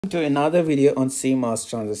To another video on CMOS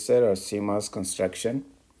transistor or CMOS construction.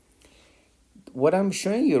 What I'm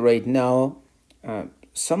showing you right now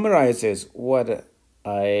summarizes what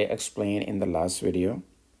I explained in the last video.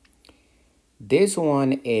 This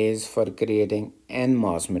one is for creating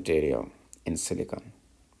NMOS material in silicon,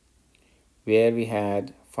 where we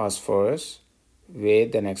had phosphorus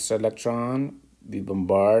with an extra electron. We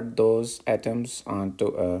bombard those atoms onto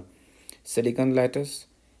a silicon lattice,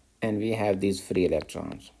 and we have these free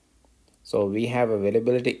electrons. So we have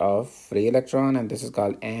availability of free electron, and this is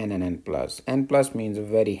called N and N plus. N plus means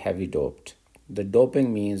very heavy doped. The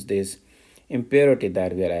doping means this impurity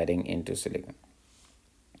that we are adding into silicon.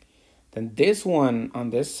 Then this one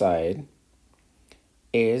on this side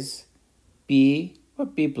is P or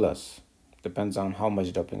P plus, depends on how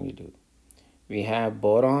much doping we do. We have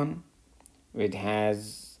boron, which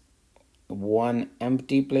has one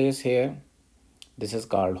empty place here. This is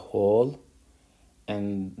called hole.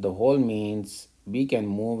 And the hole means we can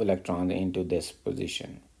move electrons into this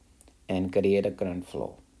position and create a current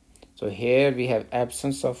flow. So here we have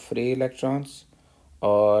absence of free electrons,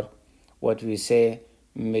 or what we say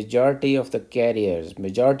majority of the carriers,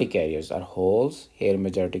 majority carriers are holes. Here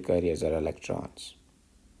majority carriers are electrons.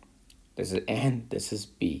 This is N, this is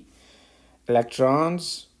P.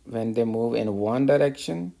 Electrons, when they move in one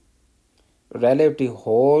direction, relative to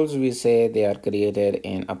holes, we say they are created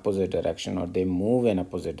in opposite direction, or they move in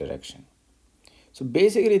opposite direction. So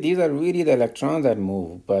basically these are really the electrons that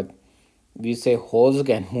move, but we say holes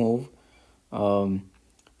can move,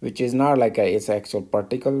 which is not like it's actual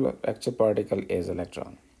particle. Actual particle is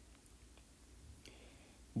electron.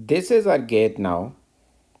 This is our gate now.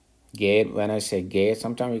 Gate, when I say gate,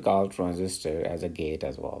 sometimes we call transistor as a gate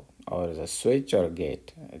as well, or as a switch or a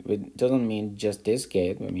gate. It doesn't mean just this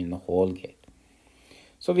gate, we mean the whole gate.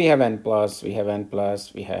 So we have N plus, we have N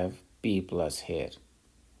plus, we have P plus here.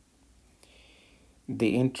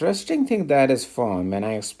 The interesting thing that is found, when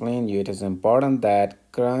I explain you, it is important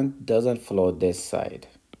that current doesn't flow this side.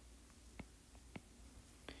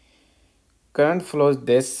 Current flows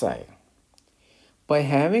this side. By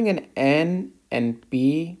having an N and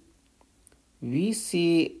P, we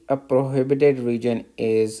see a prohibited region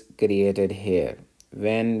is created here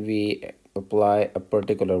when we apply a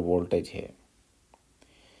particular voltage here.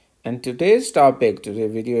 And today's topic,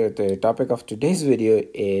 the topic of today's video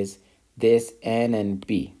is this N and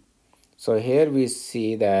P. So here we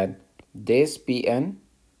see that this Pn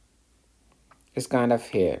is kind of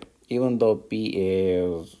here, even though P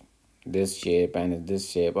is this shape and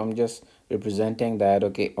this shape. I'm just representing that.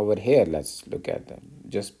 Okay, over here, let's look at that.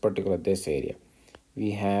 Just particular this area.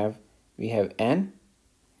 We have N,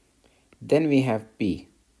 then we have P.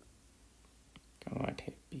 Come right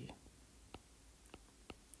here, P.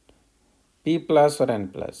 P plus or N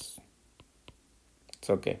plus. It's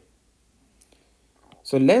okay.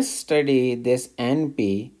 So let's study this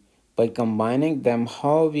NP by combining them,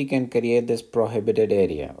 how we can create this prohibited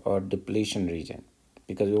area or depletion region,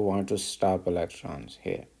 because we want to stop electrons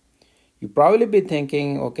here. You probably be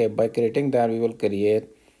thinking, okay, by creating that we will create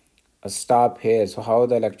a stop here. So how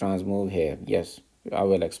the electrons move here? Yes, I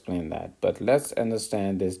will explain that. But let's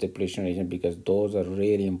understand this depletion region, because those are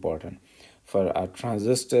really important for our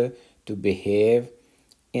transistor to behave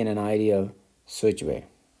in an ideal switch way.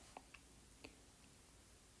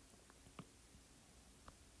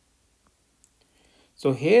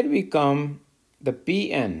 So here we come, the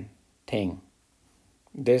PN thing.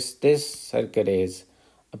 This circuit is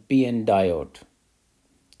a PN diode.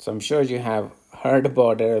 So I'm sure you have heard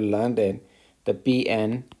about it or learned it, the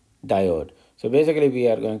PN diode. So basically we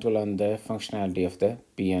are going to learn the functionality of the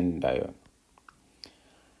PN diode.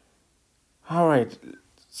 All right,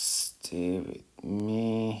 stay with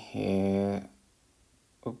me here.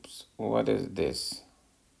 Oops, what is this?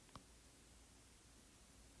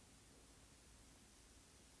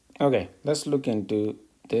 Okay, let's look into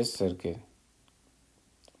this circuit.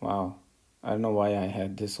 Wow, I don't know why I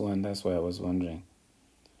had this one. That's why I was wondering.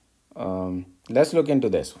 Let's look into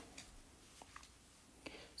this.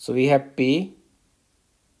 So we have P.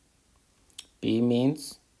 P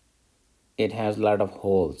means it has a lot of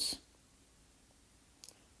holes.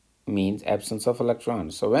 Means absence of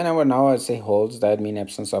electrons. So whenever now I say holes, that means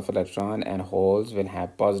absence of electron, and holes will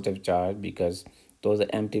have positive charge because those are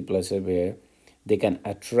empty places where they can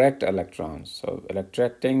attract electrons. So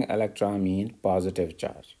attracting electron means positive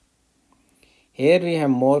charge. Here we have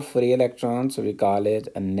more free electrons, so we call it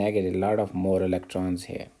a negative, a lot of more electrons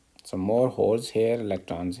here. So more holes here,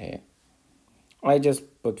 electrons here. I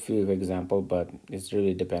just put few examples, but it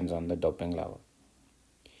really depends on the doping level.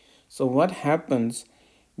 So what happens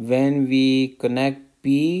when we connect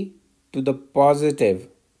P to the positive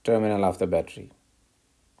terminal of the battery,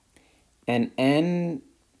 and N,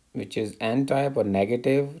 which is N type or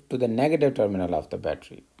negative, to the negative terminal of the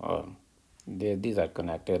battery. Or these are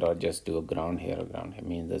connected, or just do a ground here or ground here,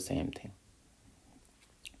 means the same thing.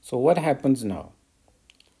 So what happens now?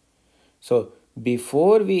 So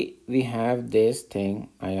before we have this thing,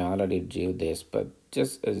 I already drew this, but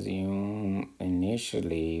just assume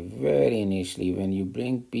initially, very initially, when you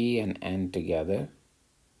bring P and N together,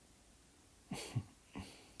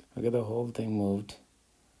 okay, the whole thing moved.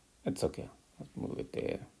 It's okay. Let's move it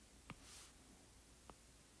there.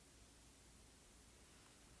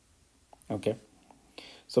 Okay.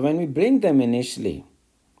 So when we bring them initially,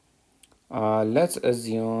 let's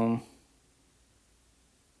assume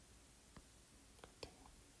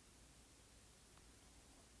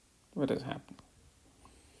what has happened.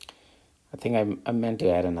 I think I meant to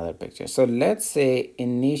add another picture. So let's say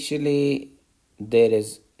initially there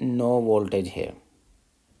is no voltage here,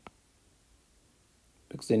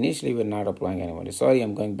 because initially we're not applying any voltage. Sorry,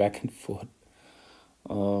 I'm going back and forth.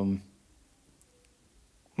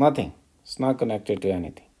 Nothing. It's not connected to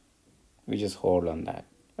anything. We just hold on that.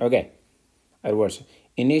 Okay. Reverse.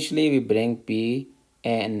 Initially we bring P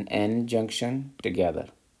and N junction together.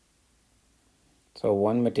 So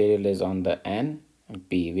one material is on the N and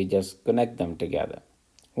P. We just connect them together.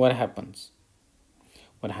 What happens?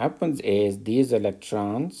 What happens is these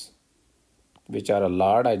electrons, which are a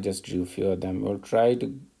lot, I just drew few of them, will try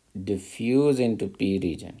to diffuse into P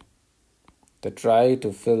region to try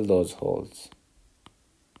to fill those holes.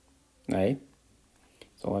 Right?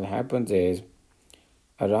 So what happens is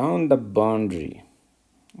around the boundary,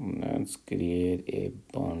 let's create a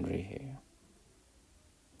boundary here.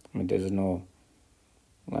 I mean, there's no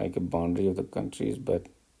like a boundary of the countries, but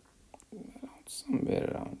somewhere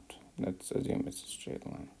around, let's assume it's a straight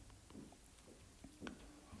line.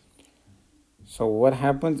 So what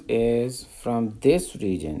happens is from this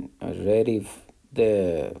region, already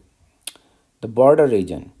the border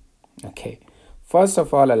region, okay, first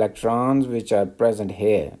of all, electrons which are present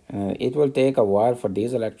here, it will take a while for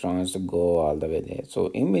these electrons to go all the way there. So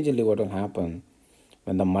immediately what will happen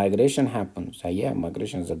when the migration happens, yeah,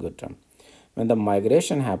 migration is a good term. When the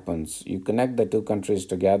migration happens, you connect the two countries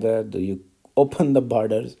together, you open the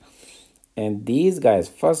borders, and these guys,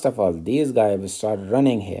 first of all, these guys will start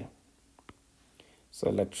running here. So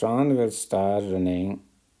electron will start running,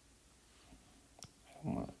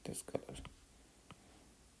 this color,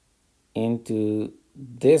 into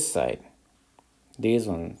this side, these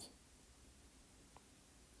ones.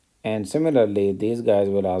 And similarly, these guys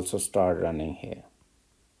will also start running here.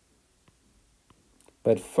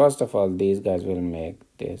 But first of all, these guys will make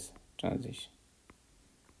this transition.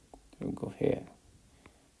 We'll go here.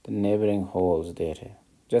 The neighboring holes there.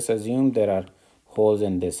 Just assume there are holes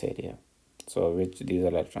in this area, so which these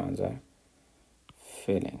electrons are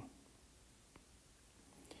filling.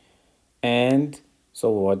 And so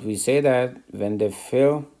what we say that when they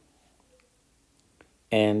fill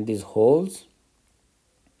and these holes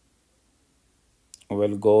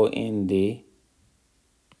will go in the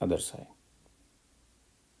other side.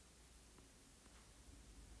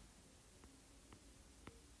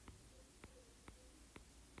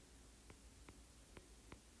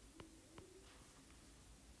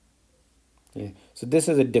 Yeah. So this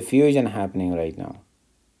is a diffusion happening right now.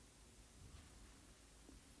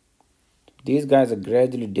 These guys are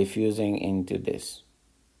gradually diffusing into this,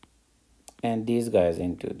 and these guys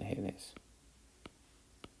into this.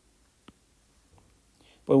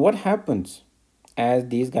 But what happens as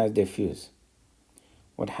these guys diffuse?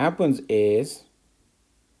 What happens is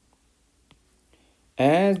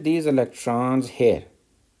as these electrons here,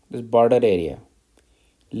 this border area,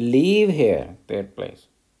 leave here, their place,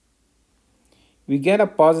 we get a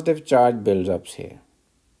positive charge builds up here.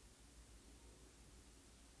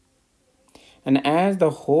 And as the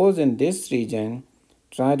holes in this region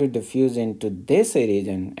try to diffuse into this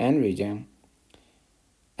region, N region,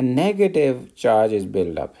 a negative charge is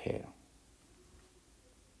built up here.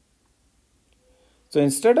 So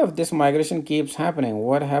instead of this migration keeps happening,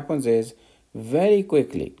 what happens is very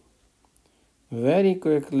quickly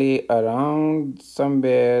around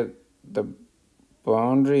somewhere the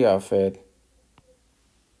boundary of it,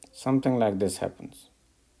 something like this happens.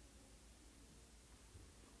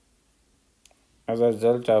 As a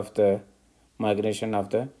result of the migration of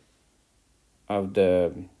the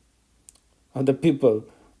people,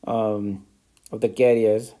 of the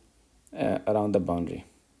carriers around the boundary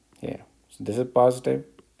here. So this is positive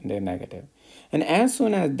and they're negative. And as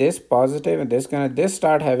soon as this positive and this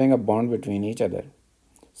start having a bond between each other.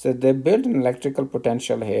 So they build an electrical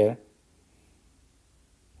potential here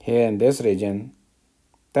in this region,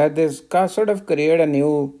 that this sort of create a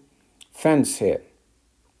new fence here,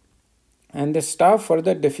 and they stop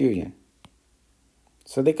further diffusion.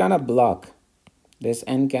 So they kind of block. This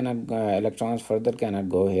n cannot electrons further cannot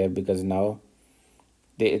go here because now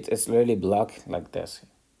it's really blocked like this.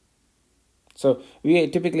 So we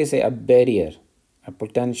typically say a barrier, a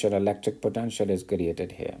potential, electric potential is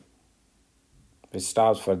created here, which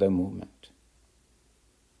stops further movement.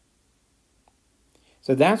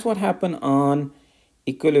 So that's what happened on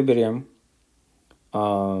equilibrium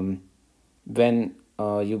when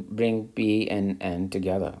you bring P and N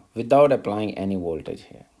together without applying any voltage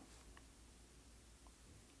here.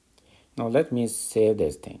 Now let me save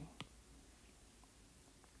this thing.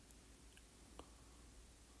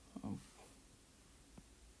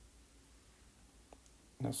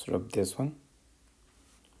 Let's rub this one.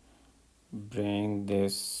 Bring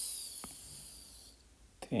this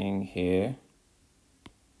thing here.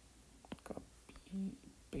 Copy,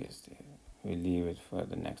 paste it. We leave it for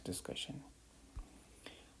the next discussion.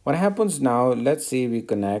 What happens now? Let's see. We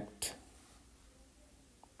connect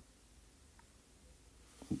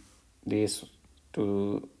these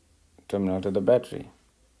two terminal to the battery.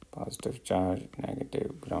 Positive charge,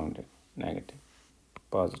 negative, grounded, negative,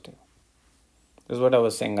 positive. This is what I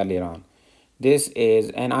was saying earlier on. This is,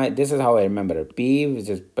 and this is how I remember it. P, which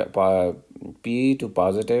is P to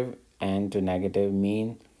positive and to negative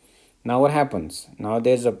mean. Now what happens? Now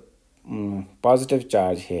there's a positive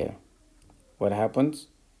charge here. What happens?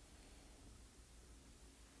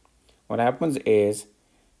 What happens is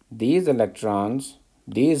these electrons,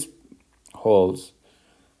 these holes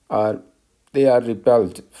they are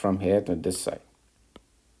repelled from here to this side.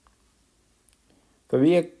 So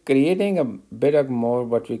we are creating a bit of more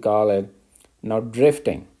what we call it now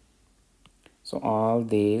drifting. So all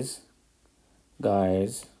these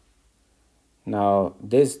guys, now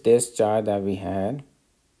this charge that we had,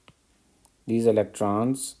 these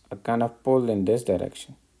electrons are kind of pulled in this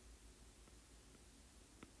direction.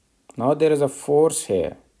 Now there is a force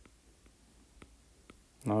here.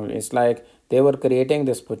 Now it's like they were creating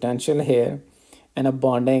this potential here and a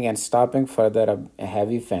bonding and stopping further a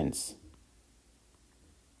heavy fence.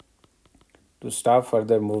 To stop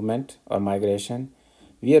further movement or migration,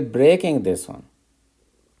 we are breaking this one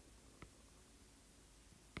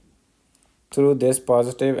through this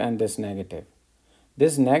positive and this negative.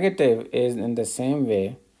 This negative is in the same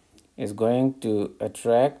way is going to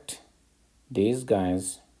attract these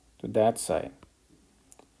guys to that side.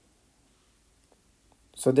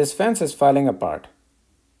 So this fence is falling apart,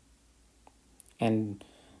 and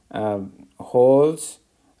holes,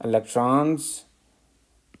 electrons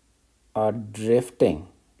are drifting.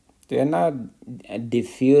 They are not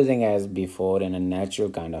diffusing as before in a natural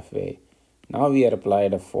kind of way. Now we are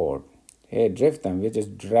applied a force. Hey, drift them, we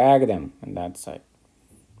just drag them on that side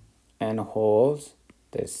and holes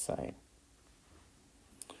this side.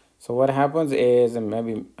 So what happens is, and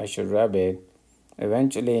maybe I should rub it,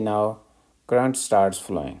 eventually now current starts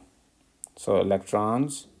flowing. So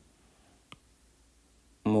electrons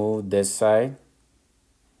move this side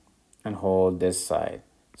and hold this side.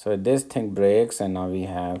 So this thing breaks and now we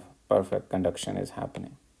have perfect conduction is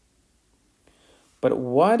happening. But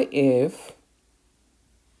what if,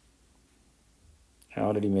 I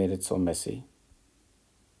already made it so messy.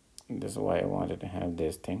 This is why I wanted to have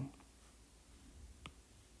this thing.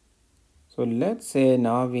 So let's say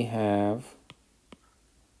now we have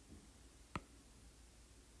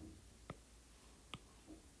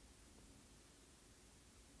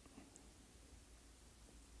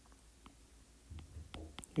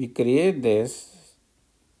we create this.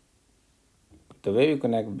 The way we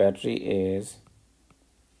connect battery is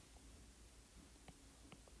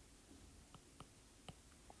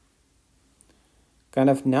kind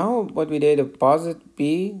of now what we did, a positive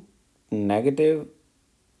P, negative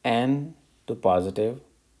N to positive.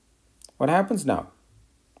 What happens now?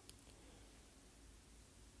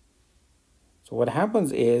 So what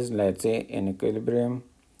happens is, let's say in equilibrium,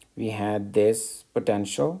 we had this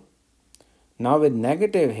potential. Now with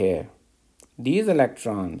negative here, these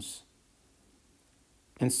electrons,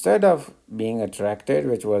 instead of being attracted,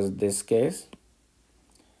 which was this case,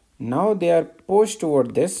 now they are pushed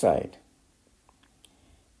toward this side.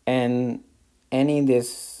 And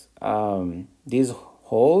these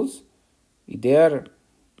holes, they are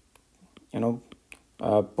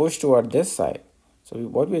pushed toward this side. So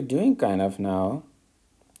what we're doing kind of now,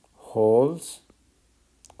 holes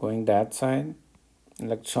going that side,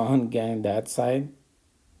 electron going that side.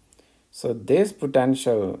 So this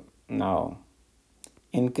potential now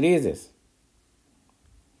increases.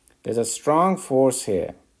 There's a strong force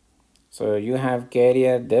here, So you have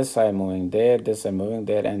carrier this side moving there, this side moving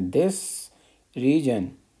there, and this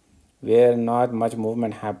region where not much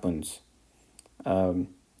movement happens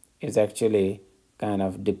is actually kind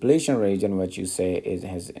of depletion region, what you say is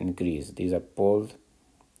has increased. These are pulled,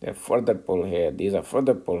 they're further pulled here, these are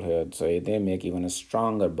further pulled here, so they make even a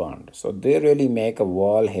stronger bond. So they really make a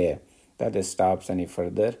wall here that stops any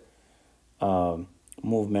further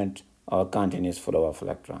movement or continuous flow of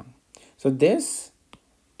electron. So this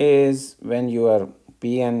is when your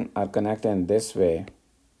PN are connected in this way,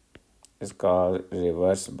 is called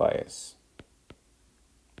reverse bias.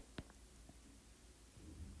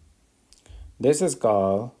 This is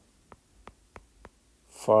called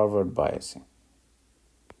forward biasing.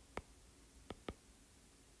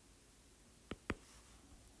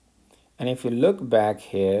 And if you look back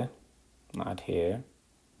here, not here,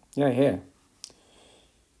 yeah, here.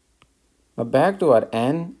 Now back to our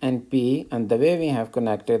N and P, and the way we have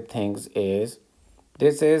connected things is,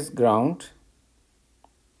 this is ground,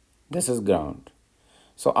 this is ground.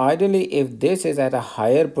 So ideally, if this is at a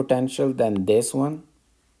higher potential than this one,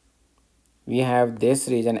 we have this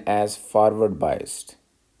region as forward biased.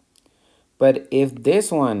 But if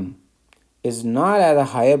this one is not at a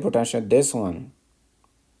higher potential, this one,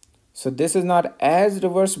 so this is not as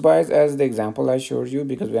reverse biased as the example I showed you,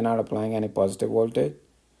 because we're not applying any positive voltage.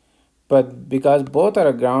 But because both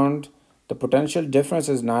are ground, the potential difference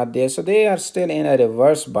is not there, so they are still in a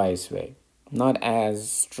reverse bias way, not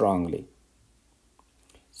as strongly.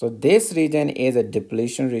 So this region is a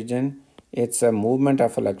depletion region. It's a movement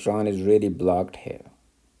of electron is really blocked here,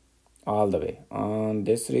 all the way on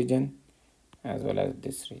this region as well as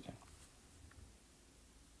this region.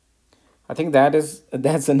 I think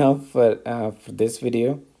that's enough for this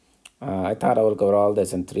video. I thought I will cover all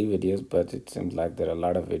this in 3 videos, but it seems like there are a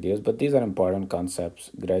lot of videos. But these are important concepts.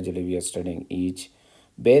 Gradually, we are studying each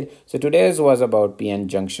bit. So today's was about PN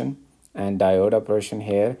junction and diode operation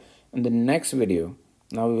here. In the next video,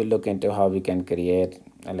 now we will look into how we can create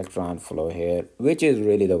electron flow here, which is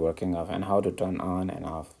really the working of, and how to turn on and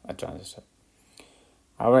off a transistor.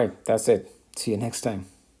 All right, that's it. See you next time.